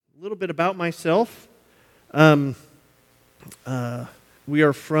A little bit about myself. Um, we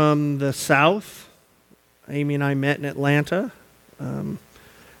are from the South. Amy and I met in Atlanta, and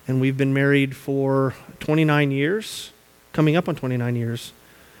we've been married for 29 years, coming up on 29 years.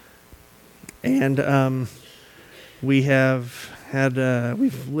 And we've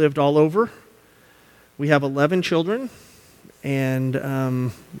lived all over. We have 11 children, and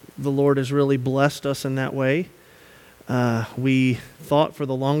the Lord has really blessed us in that way. We thought for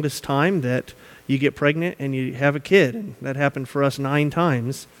the longest time that you get pregnant and you have a kid, and that happened for us 9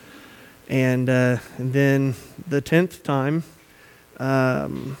 times. And then the 10th time,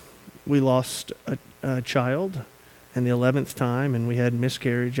 we lost a child, and the 11th time, and we had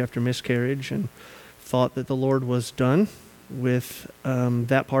miscarriage after miscarriage, and thought that the Lord was done with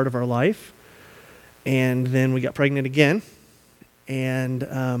that part of our life. And then we got pregnant again, and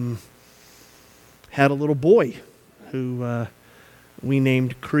had a little boy who we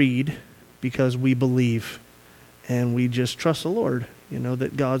named Creed, because we believe and we just trust the Lord,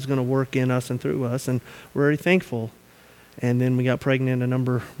 that God's going to work in us and through us, and we're very thankful. And then we got pregnant a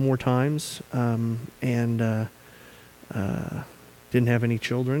number more times, and didn't have any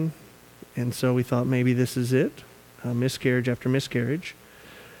children, and so we thought maybe this is it, miscarriage after miscarriage.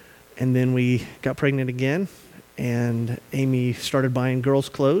 And then we got pregnant again, and Amy started buying girls'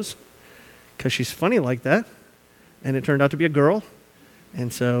 clothes because she's funny like that. And it turned out to be a girl.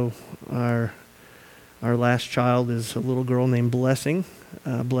 And so our last child is a little girl named Blessing,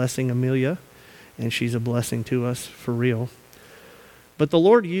 Blessing Amelia, and she's a blessing to us for real. But the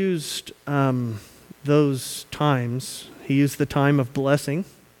Lord used those times. He used the time of blessing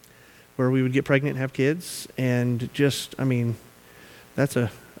where we would get pregnant and have kids, and that's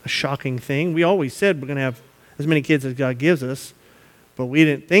a shocking thing. We always said we're going to have as many kids as God gives us, but we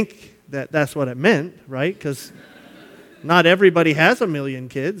didn't think that that's what it meant, right? Because not everybody has 1 million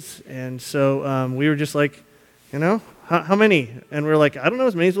kids, and so we were just like, how many? And we're like, I don't know,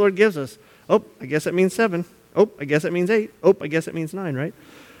 as many as the Lord gives us. Oh, I guess that means 7. Oh, I guess that means 8. Oh, I guess that means 9, right?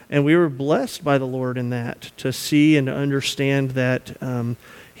 And we were blessed by the Lord in that, to see and to understand that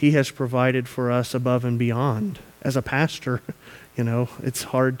He has provided for us above and beyond. As a pastor, it's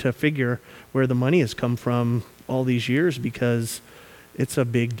hard to figure where the money has come from all these years, because it's a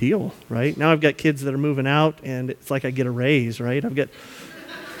big deal, right? Now I've got kids that are moving out, and it's like I get a raise, right? I've got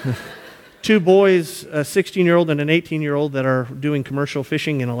 2 boys, a 16-year-old and an 18-year-old, that are doing commercial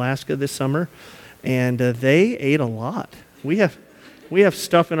fishing in Alaska this summer, and they ate a lot. We have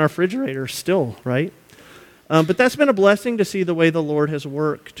stuff in our refrigerator still, right? But that's been a blessing to see the way the Lord has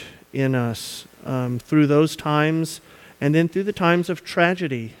worked in us through those times, and then through the times of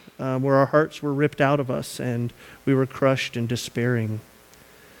tragedy, where our hearts were ripped out of us and we were crushed and despairing.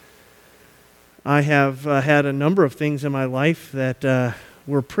 I have had a number of things in my life that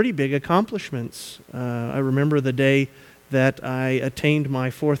were pretty big accomplishments. I remember the day that I attained my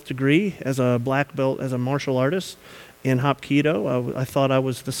 4th degree as a black belt, as a martial artist in Hapkido. I thought I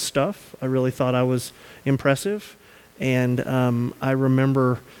was the stuff. I really thought I was impressive. And I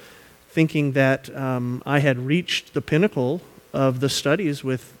remember thinking that I had reached the pinnacle of the studies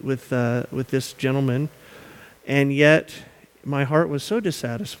with this gentleman, and yet my heart was so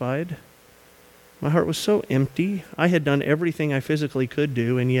dissatisfied. My heart was so empty. I had done everything I physically could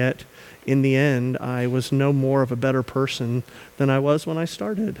do, and yet in the end I was no more of a better person than I was when I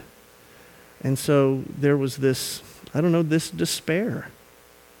started. And so there was this despair.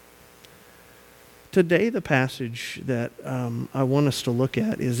 Today the passage that I want us to look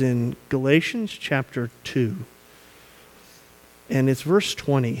at is in Galatians chapter 2. And it's verse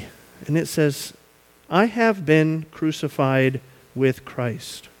 20, and it says, I have been crucified with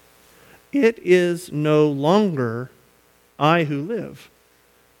Christ. It is no longer I who live,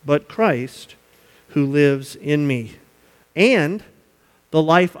 but Christ who lives in me. And the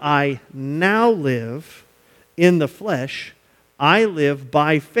life I now live in the flesh, I live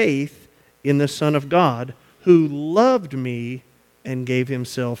by faith in the Son of God, who loved me and gave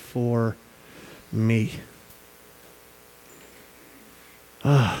himself for me.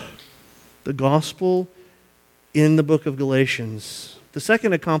 The gospel in the book of Galatians. The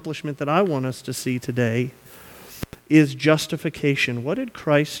second accomplishment that I want us to see today is justification. What did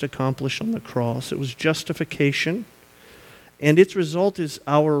Christ accomplish on the cross? It was justification, and its result is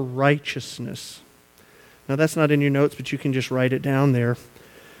our righteousness. Now that's not in your notes, but you can just write it down there.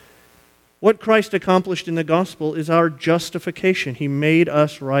 What Christ accomplished in the gospel is our justification. He made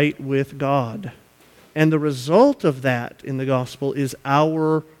us right with God. And the result of that in the gospel is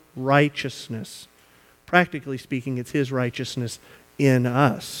our righteousness. Practically speaking, it's His righteousness in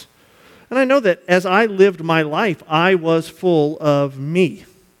us. And I know that as I lived my life, I was full of me.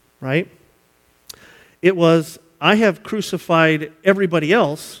 right? It was, I have crucified everybody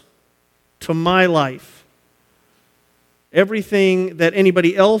else to my life. Everything that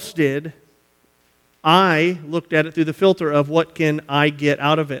anybody else did, I looked at it through the filter of what can I get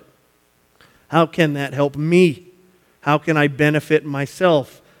out of it? How can that help me? How can I benefit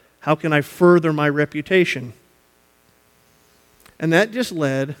myself? How can I further my reputation? And that just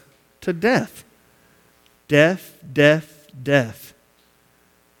led to death. Death, death, death.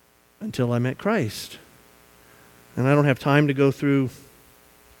 Until I met Christ. And I don't have time to go through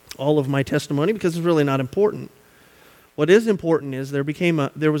all of my testimony because it's really not important. What is important is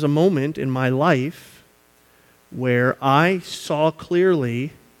there was a moment in my life where I saw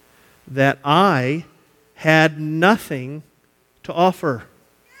clearly that I had nothing to offer.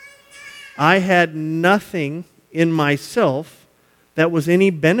 I had nothing in myself that was any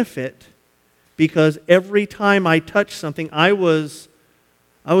benefit, because every time I touched something, I was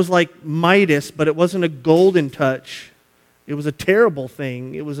like Midas, but it wasn't a golden touch. It was a terrible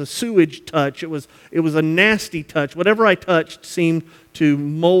thing. It was a sewage touch. It was a nasty touch. Whatever I touched seemed to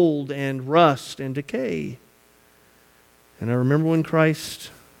mold and rust and decay. And I remember when Christ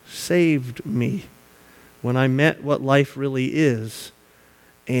saved me, when I met what life really is,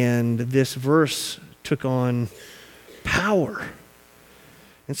 and this verse took on power.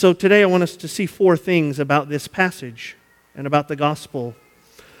 And so today I want us to see 4 things about this passage and about the gospel.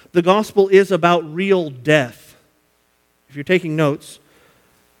 The gospel is about real death. If you're taking notes,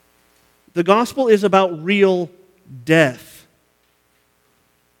 the gospel is about real death.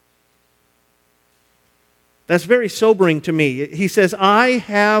 That's very sobering to me. He says, I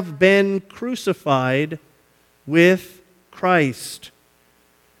have been crucified with Christ.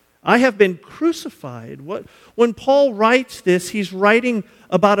 I have been crucified. When Paul writes this, he's writing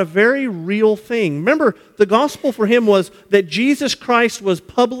about a very real thing. Remember, the gospel for him was that Jesus Christ was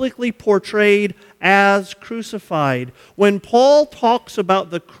publicly portrayed as crucified. When Paul talks about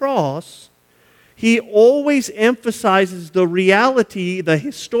the cross, he always emphasizes the reality, the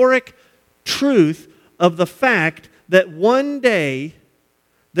historic truth of the fact that one day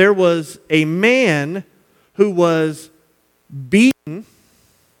there was a man who was beaten,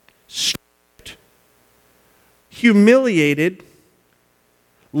 stripped, humiliated,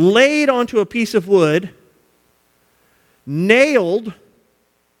 laid onto a piece of wood, nailed,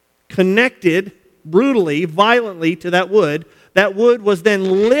 connected brutally, violently to that wood. That wood was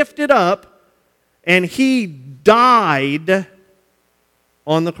then lifted up, and he died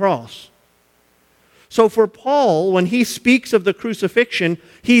on the cross. So for Paul, when he speaks of the crucifixion,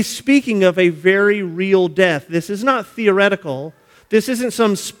 he's speaking of a very real death. This is not theoretical. This isn't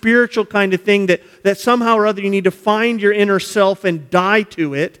some spiritual kind of thing that somehow or other you need to find your inner self and die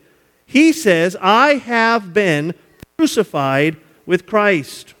to it. He says, I have been crucified with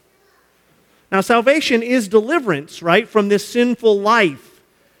Christ. Now, salvation is deliverance, right, from this sinful life.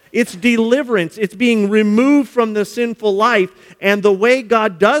 It's deliverance. It's being removed from the sinful life. And the way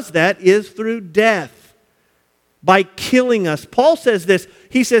God does that is through death, by killing us. Paul says this.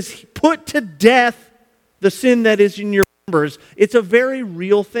 He says, put to death the sin that is in your members. It's a very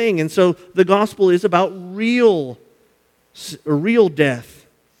real thing. And so the gospel is about real death.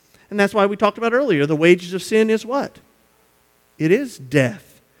 And that's why we talked about earlier, the wages of sin is what? It is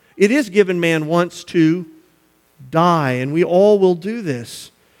death. It is given man once to die, and we all will do this.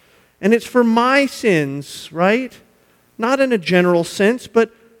 And it's for my sins, right? Not in a general sense,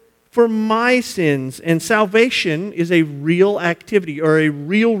 but for my sins. And salvation is a real activity or a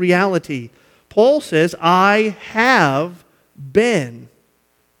real reality. Paul says, I have been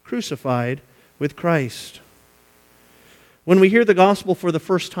crucified with Christ. When we hear the gospel for the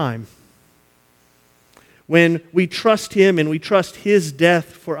first time, when we trust Him and we trust His death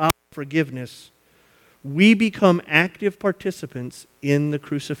for our forgiveness, we become active participants in the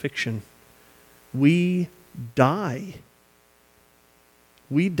crucifixion. We die.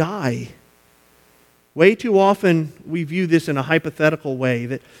 We die. Way too often we view this in a hypothetical way,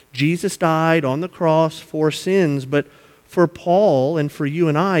 that Jesus died on the cross for sins, but for Paul and for you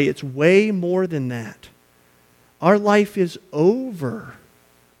and I, it's way more than that. Our life is over.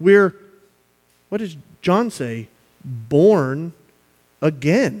 We're, what does John say? Born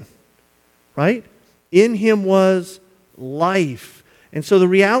again, right? In Him was life. And so the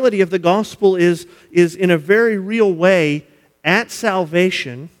reality of the gospel is in a very real way, at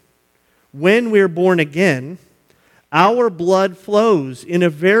salvation, when we're born again, our blood flows in a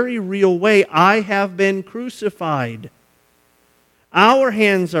very real way. I have been crucified. Our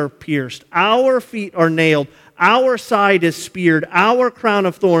hands are pierced. Our feet are nailed. Our side is speared. Our crown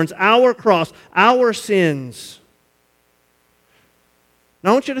of thorns. Our cross. Our sins.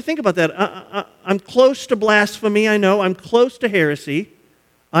 Now I want you to think about that. I'm close to blasphemy, I know. I'm close to heresy.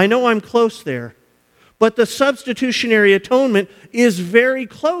 I know I'm close there. But the substitutionary atonement is very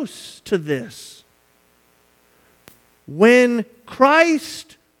close to this. When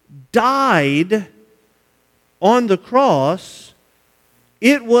Christ died on the cross,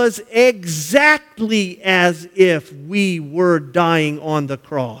 it was exactly as if we were dying on the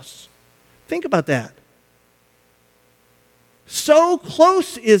cross. Think about that. So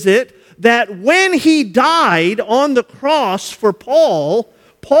close is it that when he died on the cross for Paul,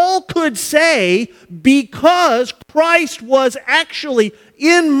 Paul could say, because Christ was actually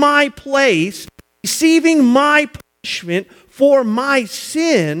in my place, receiving my punishment for my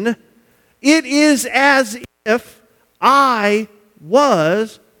sin, it is as if I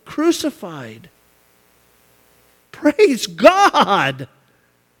was crucified. Praise God!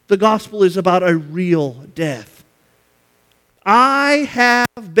 The gospel is about a real death. I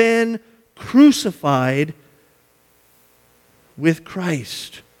have been crucified with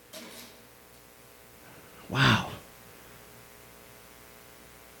Christ. Wow.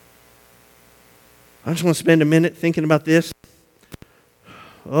 I just want to spend a minute thinking about this.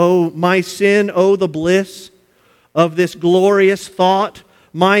 Oh, my sin, oh, the bliss of this glorious thought.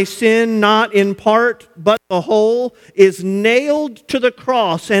 My sin, not in part, but the whole, is nailed to the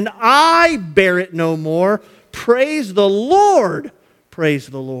cross, and I bear it no more. Praise the Lord. Praise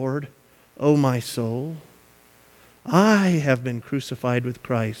the Lord, O my soul. I have been crucified with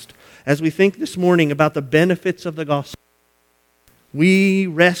Christ. As we think this morning about the benefits of the gospel, we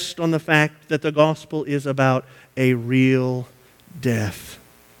rest on the fact that the gospel is about a real death.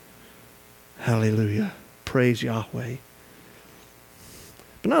 Hallelujah. Praise Yahweh.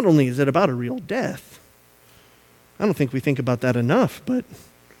 But not only is it about a real death, I don't think we think about that enough, but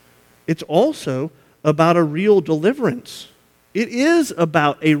it's also about a real deliverance. It is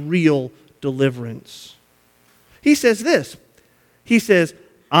about a real deliverance. He says this. He says,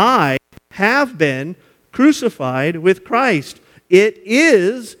 I have been crucified with Christ. It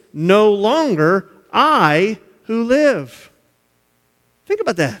is no longer I who live. Think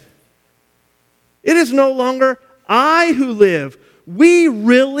about that. It is no longer I who live. We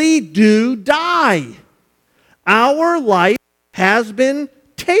really do die. Our life has been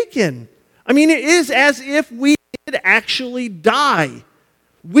taken. I mean, it is as if we did actually die.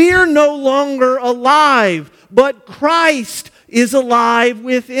 We're no longer alive, but Christ is alive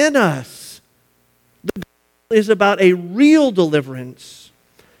within us. The gospel is about a real deliverance.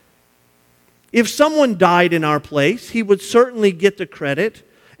 If someone died in our place, he would certainly get the credit,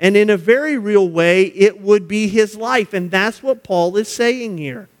 and in a very real way, it would be his life. And that's what Paul is saying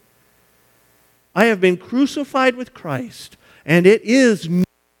here. I have been crucified with Christ, and it is no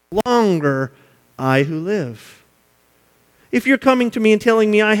longer I who live. If you're coming to me and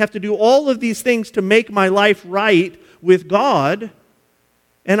telling me I have to do all of these things to make my life right with God,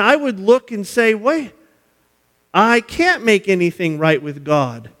 and I would look and say, wait, I can't make anything right with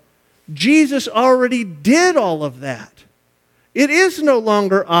God. Jesus already did all of that. It is no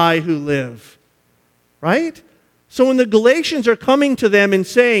longer I who live, right? So when the Galatians are coming to them and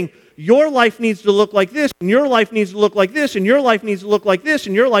saying, your life needs to look like this, and your life needs to look like this, and your life needs to look like this,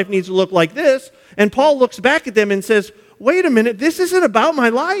 and your life needs to look like this, and Paul looks back at them and says, wait a minute, this isn't about my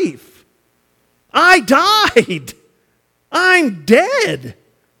life. I died. I'm dead.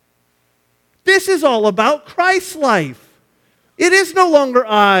 This is all about Christ's life. It is no longer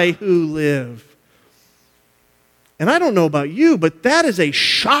I who live. And I don't know about you, but that is a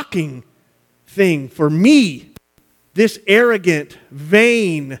shocking thing for me, this arrogant,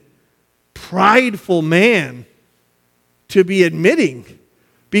 vain, prideful man, to be admitting.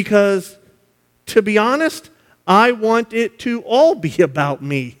 Because, to be honest, I want it to all be about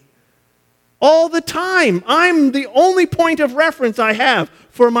me. All the time. I'm the only point of reference I have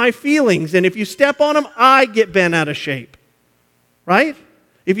for my feelings. And if you step on them, I get bent out of shape. Right?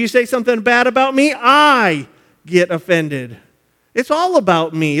 If you say something bad about me, I get offended. It's all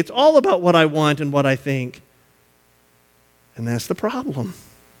about me. It's all about what I want and what I think. And that's the problem.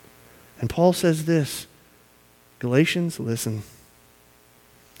 And Paul says this, Galatians, listen.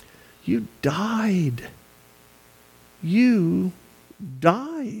 You died. You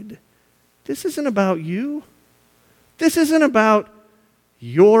died. This isn't about you. This isn't about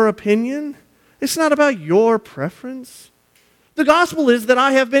your opinion. It's not about your preference. The gospel is that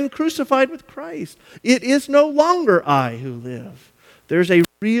I have been crucified with Christ. It is no longer I who live. There's a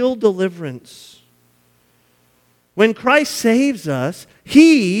real deliverance. When Christ saves us,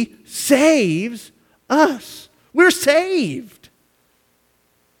 He saves us. We're saved.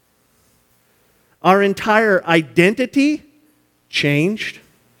 Our entire identity changed.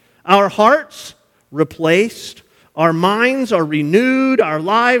 Our hearts replaced. Our minds are renewed. Our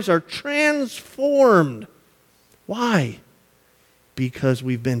lives are transformed. Why? Because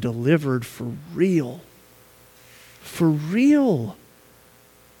we've been delivered for real. For real.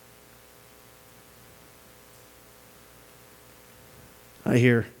 I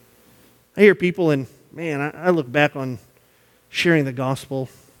hear people, and man, I look back on sharing the gospel.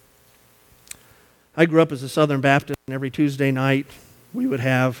 I grew up as a Southern Baptist, and every Tuesday night we would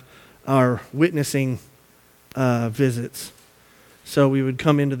have our witnessing visits. So we would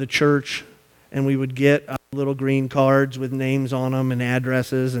come into the church and we would get little green cards with names on them and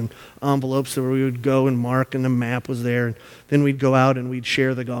addresses and envelopes where we would go and mark, and the map was there. And then we'd go out and we'd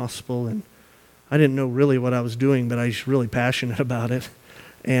share the gospel. And I didn't know really what I was doing, but I was really passionate about it.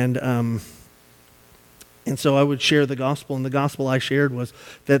 And so I would share the gospel, and the gospel I shared was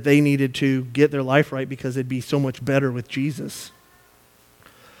that they needed to get their life right because it'd be so much better with Jesus.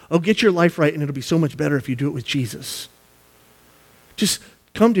 Oh, get your life right, and it'll be so much better if you do it with Jesus. Just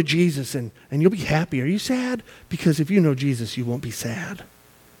come to Jesus, and you'll be happy. Are you sad? Because if you know Jesus, you won't be sad.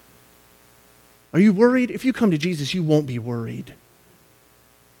 Are you worried? If you come to Jesus, you won't be worried.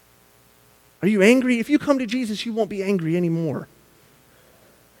 Are you angry? If you come to Jesus, you won't be angry anymore.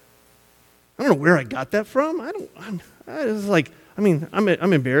 I don't know where I got that from.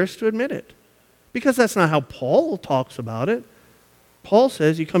 I'm embarrassed to admit it. Because that's not how Paul talks about it. Paul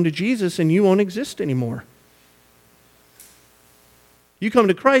says you come to Jesus and you won't exist anymore. You come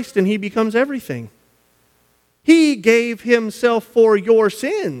to Christ and he becomes everything. He gave himself for your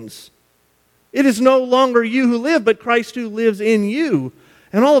sins. It is no longer you who live, but Christ who lives in you.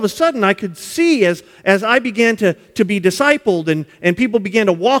 And all of a sudden I could see as I began to be discipled and people began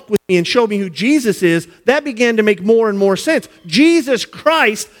to walk with me and show me who Jesus is, that began to make more and more sense. Jesus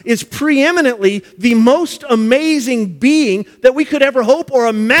Christ is preeminently the most amazing being that we could ever hope or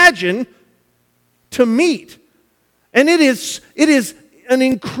imagine to meet. And it is an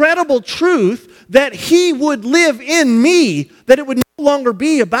incredible truth that he would live in me, that it would no longer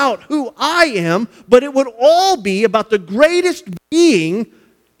be about who I am, but it would all be about the greatest being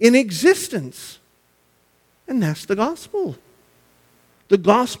in existence. And that's the gospel. The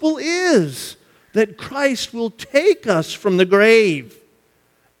gospel is that Christ will take us from the grave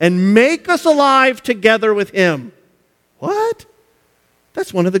and make us alive together with him. What?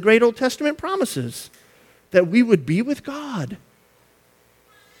 That's one of the great Old Testament promises, that we would be with God.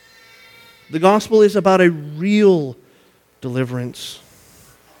 The gospel is about a real deliverance.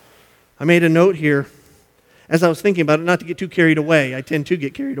 I made a note here as I was thinking about it, not to get too carried away. I tend to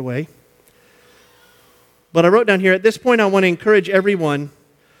get carried away. But I wrote down here, at this point I want to encourage everyone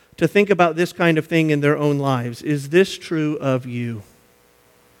to think about this kind of thing in their own lives. Is this true of you?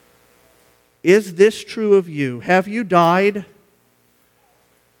 Is this true of you? Have you died?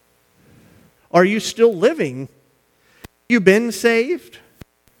 Are you still living? Have you been saved?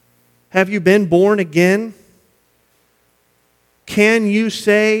 Have you been born again? Can you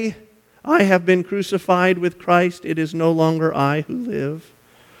say, I have been crucified with Christ, it is no longer I who live?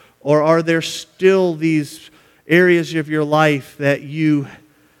 Or are there still these areas of your life that you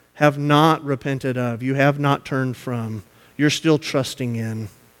have not repented of, you have not turned from, you're still trusting in?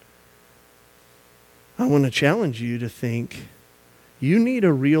 I want to challenge you to think, you need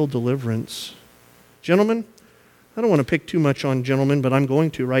a real deliverance. Gentlemen, I don't want to pick too much on gentlemen, but I'm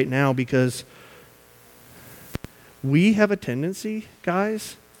going to right now because we have a tendency,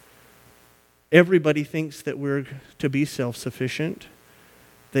 guys, everybody thinks that we're to be self-sufficient.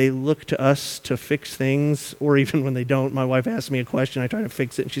 They look to us to fix things, or even when they don't. My wife asks me a question, I try to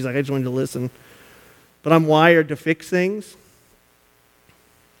fix it, and she's like, I just wanted to listen. But I'm wired to fix things.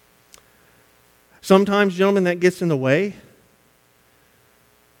 Sometimes, gentlemen, that gets in the way.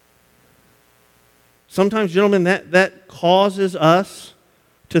 Sometimes, gentlemen, that causes us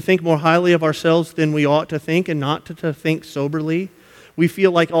to think more highly of ourselves than we ought to think, and not to think soberly. We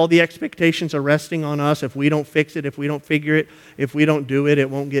feel like all the expectations are resting on us. If we don't fix it, if we don't figure it, if we don't do it, it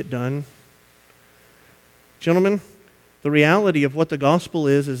won't get done. Gentlemen, the reality of what the gospel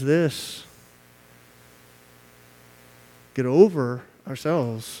is this. Get over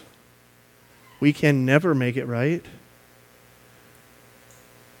ourselves. We can never make it right.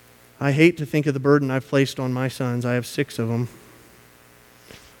 I hate to think of the burden I've placed on my sons. I have 6 of them.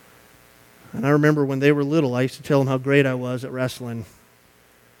 And I remember when they were little, I used to tell them how great I was at wrestling.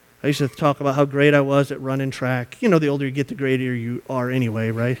 I used to talk about how great I was at running track. You know, the older you get, the greater you are anyway,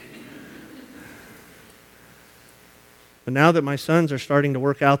 right? But now that my sons are starting to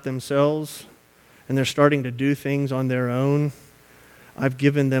work out themselves and they're starting to do things on their own, I've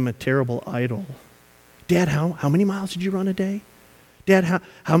given them a terrible idol. Dad, how many miles did you run a day? Dad,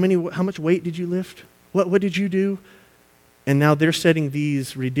 how much weight did you lift? What did you do? And now they're setting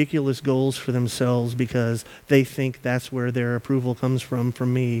these ridiculous goals for themselves because they think that's where their approval comes from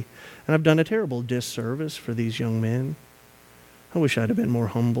me. And I've done a terrible disservice for these young men. I wish I'd have been more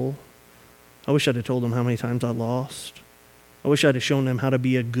humble. I wish I'd have told them how many times I lost. I wish I'd have shown them how to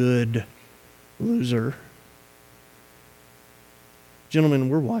be a good loser. Gentlemen,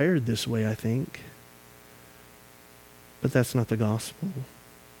 we're wired this way, I think. But that's not the gospel.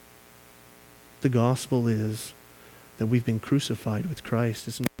 The gospel is that we've been crucified with Christ.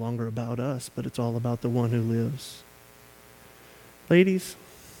 It's no longer about us, but it's all about the one who lives. Ladies,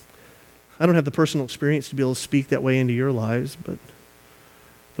 I don't have the personal experience to be able to speak that way into your lives, but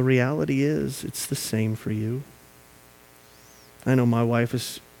the reality is it's the same for you. I know my wife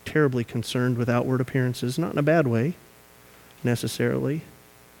is terribly concerned with outward appearances, not in a bad way, necessarily.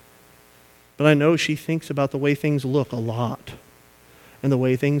 But I know she thinks about the way things look a lot and the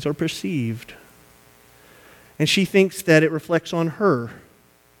way things are perceived. And she thinks that it reflects on her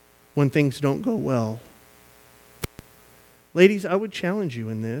when things don't go well. Ladies, I would challenge you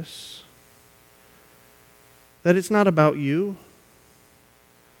in this, that it's not about you,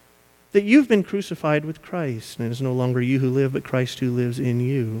 that you've been crucified with Christ, and it is no longer you who live, but Christ who lives in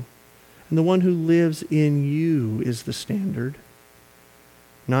you. And the one who lives in you is the standard,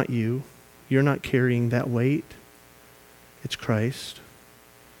 not you. You're not carrying that weight. It's Christ.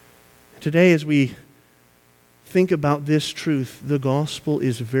 Today, as we think about this truth, the gospel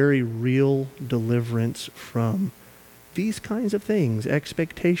is very real deliverance from these kinds of things: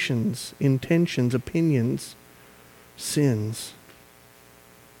 expectations, intentions, opinions, sins.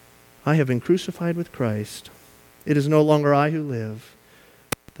 I have been crucified with Christ. It is no longer I who live.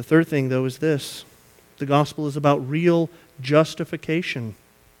 The third thing, though, is this: the gospel is about real justification.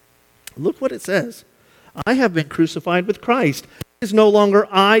 Look what it says. I have been crucified with Christ. It is no longer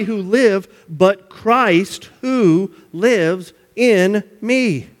I who live, but Christ who lives in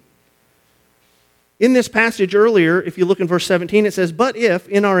me. In this passage earlier, if you look in verse 17, it says, but if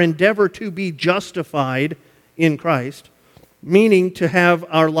in our endeavor to be justified in Christ, meaning to have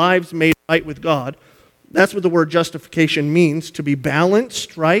our lives made right with God, that's what the word justification means, to be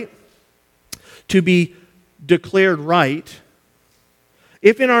balanced, right? To be declared right.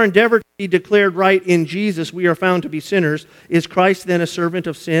 If in our endeavor to be declared right in Jesus we are found to be sinners, is Christ then a servant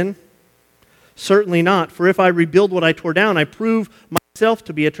of sin? Certainly not. For if I rebuild what I tore down, I prove myself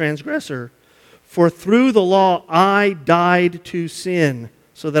to be a transgressor. For through the law I died to sin,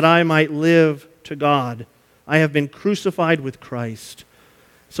 so that I might live to God. I have been crucified with Christ.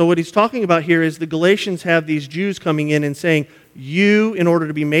 So what he's talking about here is the Galatians have these Jews coming in and saying, you, in order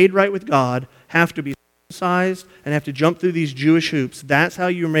to be made right with God, have to be circumcised and have to jump through these Jewish hoops. That's how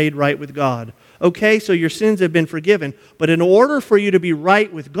you're made right with God. Okay, so your sins have been forgiven, but in order for you to be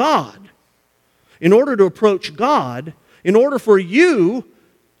right with God, in order to approach God, in order for you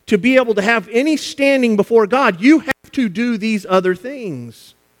to be able to have any standing before God, you have to do these other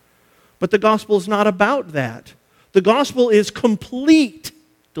things. But the gospel is not about that. The gospel is complete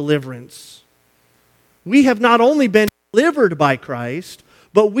deliverance. We have not only been delivered by Christ,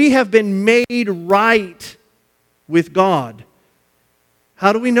 but we have been made right with God.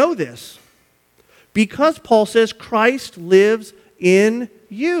 How do we know this? Because Paul says Christ lives in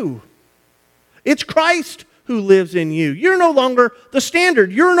you. It's Christ who lives in you. You're no longer the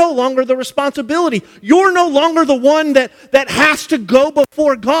standard. You're no longer the responsibility. You're no longer the one that has to go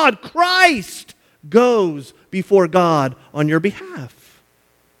before God. Christ goes before God on your behalf.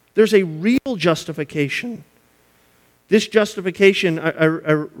 There's a real justification. This justification, I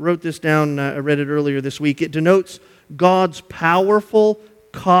wrote this down, I read it earlier this week. It denotes God's powerful,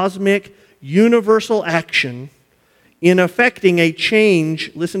 cosmic, universal action in effecting a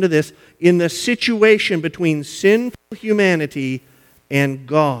change, listen to this, in the situation between sinful humanity and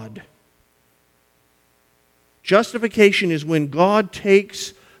God. Justification is when God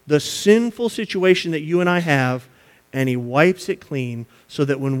takes the sinful situation that you and I have and He wipes it clean so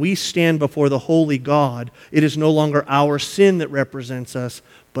that when we stand before the holy God, it is no longer our sin that represents us,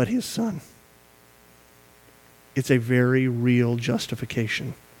 but His Son. It's a very real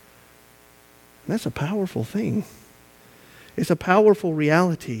justification. And that's a powerful thing. It's a powerful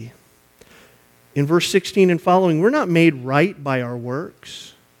reality. In verse 16 and following, we're not made right by our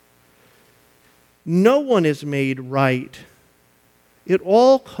works. No one is made right. It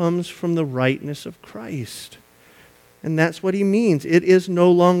all comes from the rightness of Christ. And that's what he means. It is no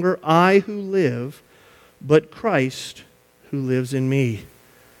longer I who live, but Christ who lives in me.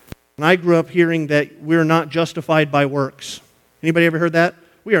 And I grew up hearing that we're not justified by works. Anybody ever heard that?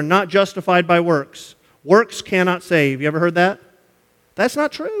 We are not justified by works. Works cannot save. You ever heard that? That's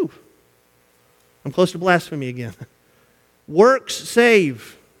not true. I'm close to blasphemy again. Works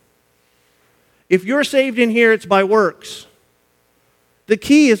save. If you're saved in here, it's by works. The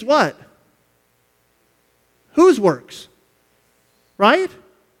key is what? Whose works? Right?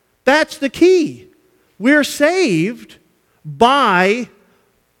 That's the key. We're saved by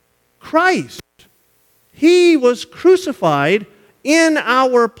Christ. He was crucified in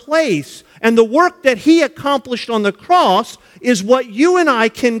our place. And the work that He accomplished on the cross is what you and I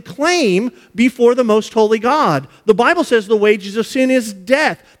can claim before the most holy God. The Bible says the wages of sin is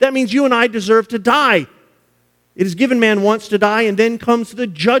death. That means you and I deserve to die. It is given man once to die, and then comes the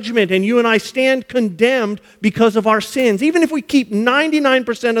judgment, and you and I stand condemned because of our sins. Even if we keep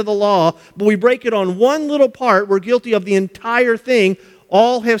 99% of the law, but we break it on one little part, we're guilty of the entire thing.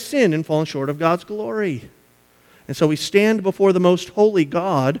 All have sinned and fallen short of God's glory. And so we stand before the most holy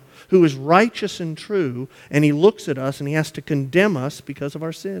God, who is righteous and true, and He looks at us and He has to condemn us because of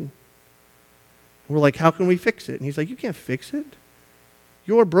our sin. We're like, how can we fix it? And He's like, you can't fix it.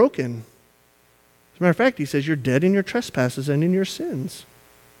 You're broken. As a matter of fact, He says, you're dead in your trespasses and in your sins.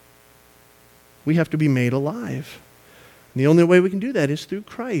 We have to be made alive. And the only way we can do that is through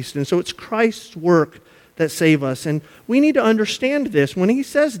Christ. And so it's Christ's work that save us. And we need to understand this. When He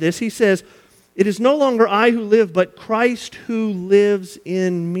says this, He says, it is no longer I who live, but Christ who lives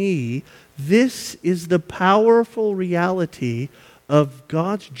in me. This is the powerful reality of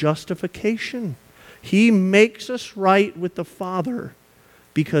God's justification. He makes us right with the Father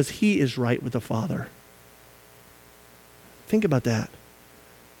because He is right with the Father. Think about that.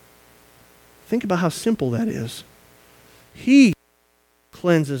 Think about how simple that is. He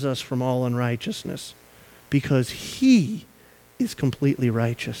cleanses us from all unrighteousness because He is completely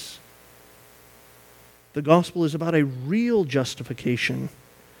righteous. The gospel is about a real justification.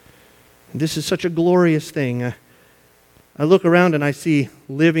 And this is such a glorious thing. I look around and I see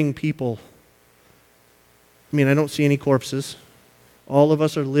living people. I mean, I don't see any corpses. All of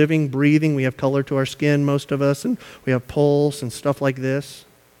us are living, breathing. We have color to our skin, most of us, and we have pulse and stuff like this.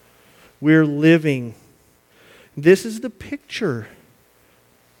 We're living. This is the picture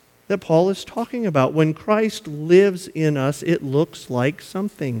that Paul is talking about. When Christ lives in us, it looks like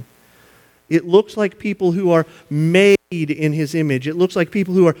something. It looks like people who are made in His image. It looks like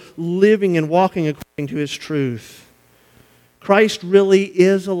people who are living and walking according to His truth. Christ really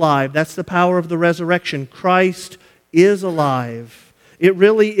is alive. That's the power of the resurrection. Christ is alive. It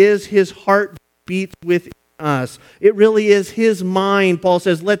really is His heart beats within us. It really is His mind. Paul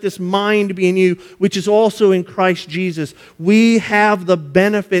says, let this mind be in you, which is also in Christ Jesus. We have the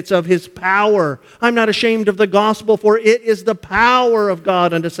benefits of His power. I'm not ashamed of the gospel, for it is the power of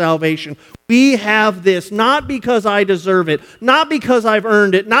God unto salvation. We have this not because I deserve it, not because I've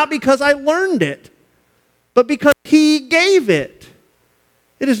earned it, not because I learned it, but because He gave it.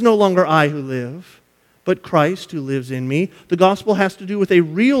 It is no longer I who live, but Christ who lives in me. The gospel has to do with a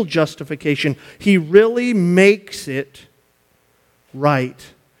real justification. He really makes it right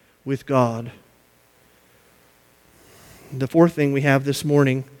with God. The fourth thing we have this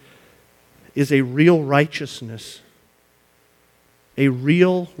morning is a real righteousness. A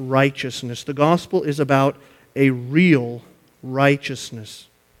real righteousness. The gospel is about a real righteousness.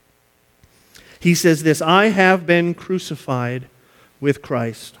 He says this, I have been crucified with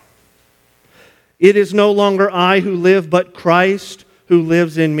Christ. It is no longer I who live, but Christ who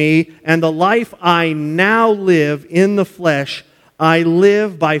lives in me. And the life I now live in the flesh, I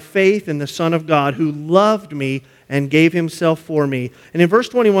live by faith in the Son of God who loved me and gave Himself for me. And in verse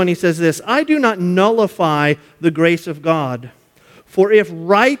 21 he says this, I do not nullify the grace of God. For if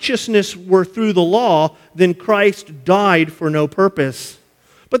righteousness were through the law, then Christ died for no purpose.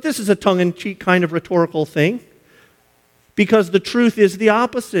 But this is a tongue-in-cheek kind of rhetorical thing, because the truth is the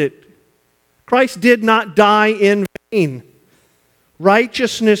opposite. Christ did not die in vain.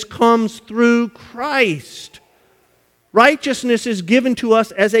 Righteousness comes through Christ. Righteousness is given to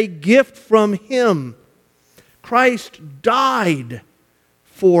us as a gift from Him. Christ died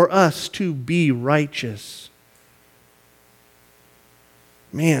for us to be righteous.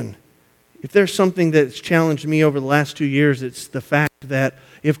 Man, if there's something that's challenged me over the last 2 years, it's the fact that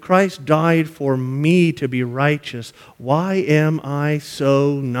if Christ died for me to be righteous, why am I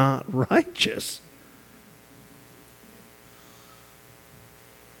so not righteous?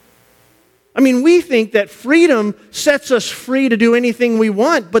 I mean, we think that freedom sets us free to do anything we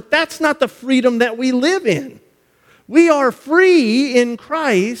want, but that's not the freedom that we live in. We are free in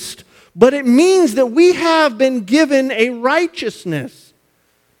Christ, but it means that we have been given a righteousness.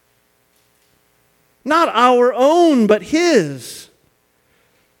 Not our own, but His.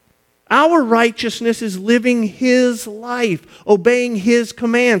 Our righteousness is living His life, obeying His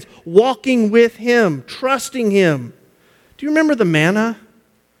commands, walking with Him, trusting Him. Do you remember the manna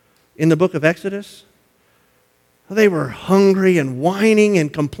in the book of Exodus? They were hungry and whining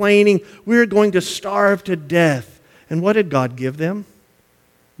and complaining. We're going to starve to death. And what did God give them?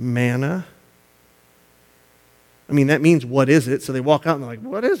 Manna. I mean, that means what is it? So they walk out and they're like,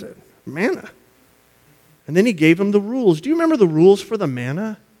 what is it? Manna. And then He gave them the rules. Do you remember the rules for the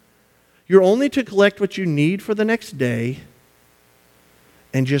manna? You're only to collect what you need for the next day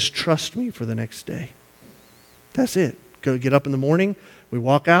and just trust me for the next day. That's it. Go get up in the morning, we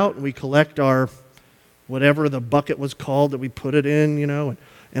walk out, and we collect our whatever the bucket was called that we put it in,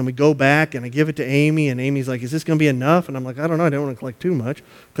 and we go back and I give it to Amy, and Amy's like, is this going to be enough? And I'm like, I don't know, I don't want to collect too much,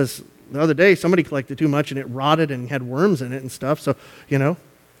 because the other day somebody collected too much and it rotted and had worms in it and stuff, so.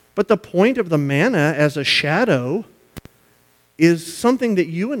 But the point of the manna as a shadow is something that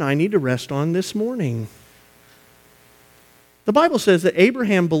you and I need to rest on this morning. The Bible says that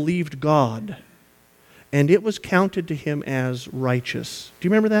Abraham believed God, and it was counted to him as righteous. Do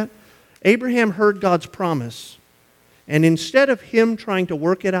you remember that? Abraham heard God's promise, and instead of him trying to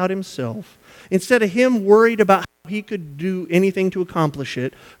work it out himself, instead of him worried about how he could do anything to accomplish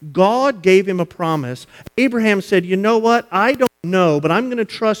it, God gave him a promise. Abraham said, you know what? I don't know, but I'm going to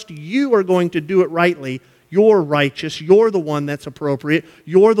trust you are going to do it rightly. You're righteous. You're the one that's appropriate.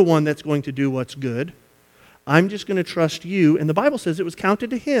 You're the one that's going to do what's good. I'm just going to trust you. And the Bible says it was counted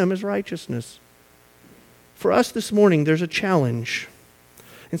to him as righteousness. For us this morning, there's a challenge.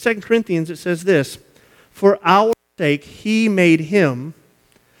 In 2 Corinthians, it says this, for our sake, He made Him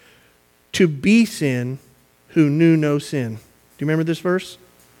to be sin who knew no sin. Do you remember this verse?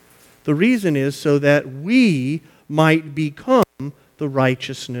 The reason is so that we might become the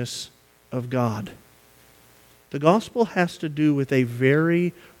righteousness of God. The gospel has to do with a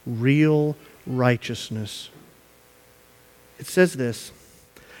very real righteousness. It says this,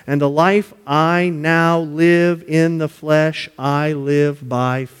 and the life I now live in the flesh, I live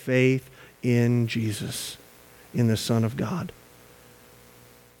by faith in Jesus, in the Son of God.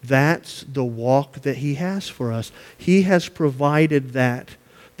 That's the walk that He has for us. He has provided that.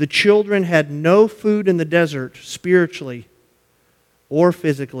 The children had no food in the desert, spiritually or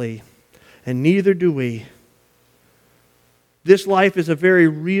physically, and neither do we. This life is a very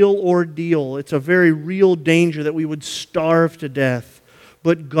real ordeal. It's a very real danger that we would starve to death.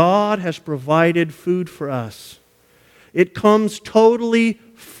 But God has provided food for us. It comes totally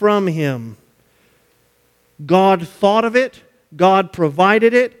from Him. God thought of it. God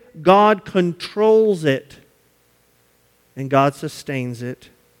provided it. God controls it. And God sustains it.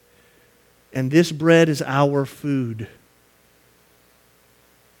 And this bread is our food.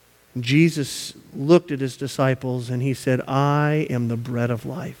 Jesus looked at His disciples and He said, I am the bread of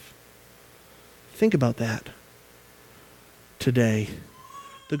life. Think about that today.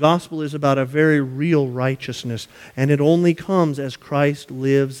 The gospel is about a very real righteousness, and it only comes as Christ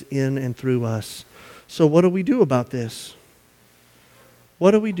lives in and through us. So what do we do about this?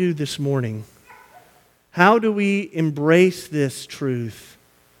 What do we do this morning? How do we embrace this truth?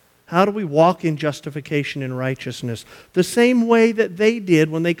 How do we walk in justification and righteousness? The same way that they did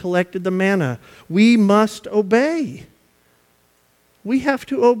when they collected the manna. We must obey. We have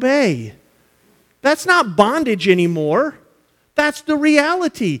to obey. That's not bondage anymore. That's the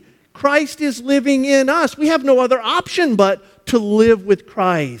reality. Christ is living in us. We have no other option but to live with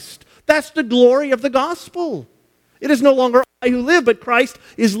Christ. That's the glory of the gospel. It is no longer I who live, but Christ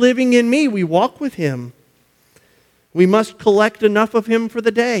is living in me. We walk with Him. We must collect enough of Him for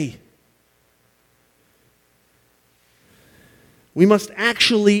the day. We must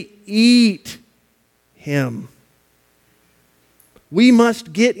actually eat Him. We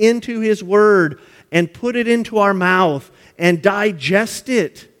must get into His Word and put it into our mouth and digest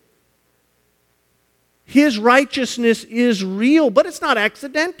it. His righteousness is real, but it's not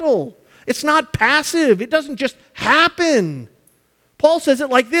accidental. It's not passive. It doesn't just happen. Paul says it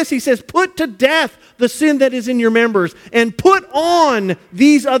like this. He says, put to death the sin that is in your members and put on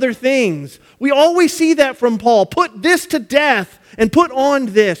these other things. We always see that from Paul. Put this to death and put on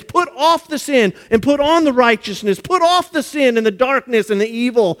this. Put off the sin and put on the righteousness. Put off the sin and the darkness and the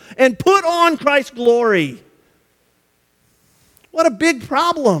evil and put on Christ's glory. What a big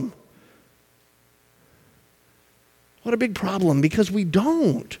problem. What a big problem, because we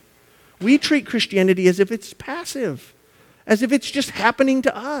don't. We treat Christianity as if it's passive, as if it's just happening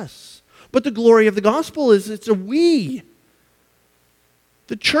to us. But the glory of the gospel is it's a we.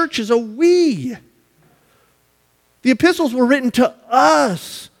 The church is a we. The epistles were written to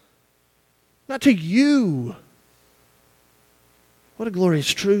us, not to you. What a glorious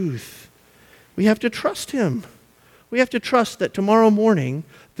truth. We have to trust him. We have to trust that tomorrow morning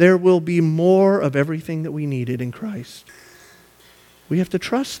there will be more of everything that we needed in Christ. We have to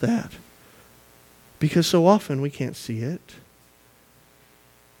trust that because so often we can't see it.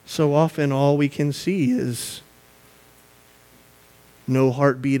 So often all we can see is no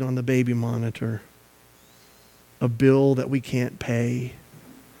heartbeat on the baby monitor, a bill that we can't pay,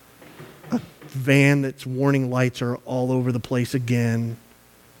 a van that's warning lights are all over the place again,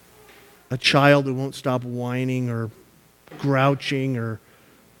 a child who won't stop whining or grouching or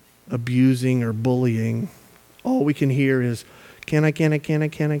abusing or bullying. All we can hear is, can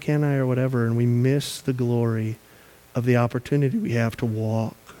I, or whatever, and we miss the glory of the opportunity we have to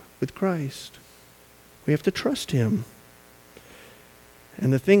walk with Christ. We have to trust him.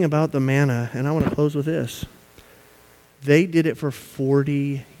 And the thing about the manna, and I want to close with this, they did it for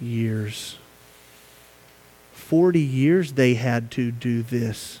 40 years. 40 years they had to do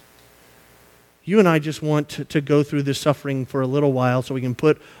this. You and I just want to go through this suffering for a little while so we can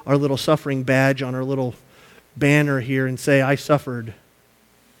put our little suffering badge on our little banner here and say, I suffered.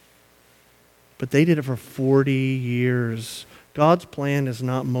 But they did it for 40 years. God's plan is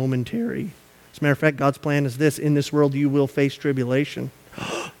not momentary. As a matter of fact, God's plan is this: in this world you will face tribulation.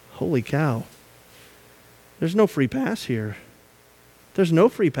 Holy cow. There's no free pass here. There's no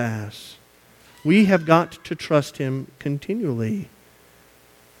free pass. We have got to trust him continually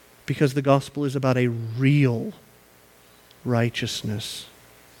because the gospel is about a real righteousness.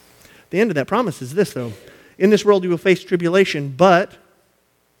 The end of that promise is this, though. In this world you will face tribulation, but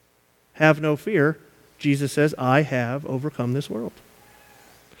have no fear. Jesus says, I have overcome this world.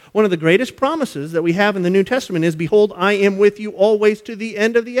 One of the greatest promises that we have in the New Testament is, behold, I am with you always to the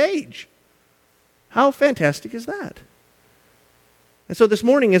end of the age. How fantastic is that? And so this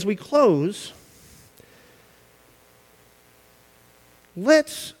morning as we close,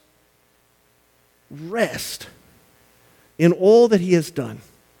 let's rest in all that he has done.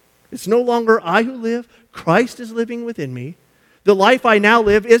 It's no longer I who live, Christ is living within me. The life I now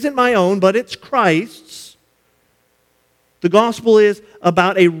live isn't my own, but it's Christ's. The gospel is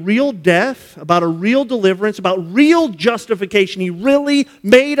about a real death, about a real deliverance, about real justification. He really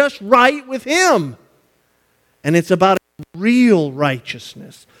made us right with him. And it's about a real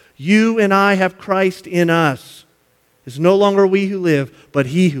righteousness. You and I have Christ in us. It's no longer we who live, but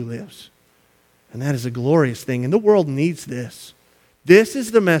he who lives. And that is a glorious thing. And the world needs this. This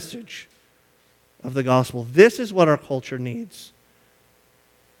is the message of the gospel. This is what our culture needs.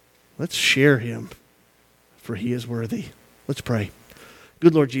 Let's share him, for he is worthy. Let's pray.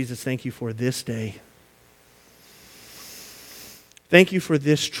 Good Lord Jesus, thank you for this day. Thank you for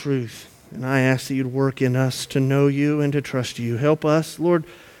this truth. And I ask that you'd work in us to know you and to trust you. Help us, Lord,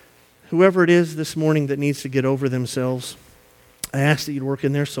 whoever it is this morning that needs to get over themselves, I ask that you'd work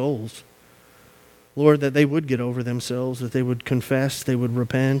in their souls. Lord, that they would get over themselves, that they would confess, they would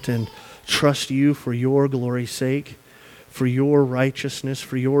repent and trust you for your glory's sake, for your righteousness,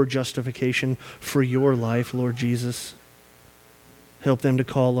 for your justification, for your life, Lord Jesus. Help them to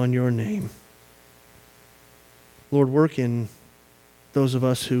call on your name. Lord, work in those of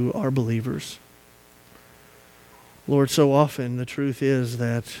us who are believers. Lord, so often the truth is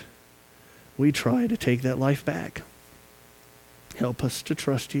that we try to take that life back. Help us to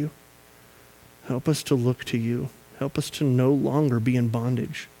trust you. Help us to look to you. Help us to no longer be in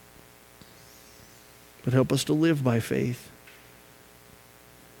bondage, but help us to live by faith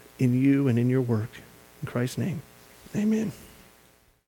in you and in your work. In Christ's name, amen.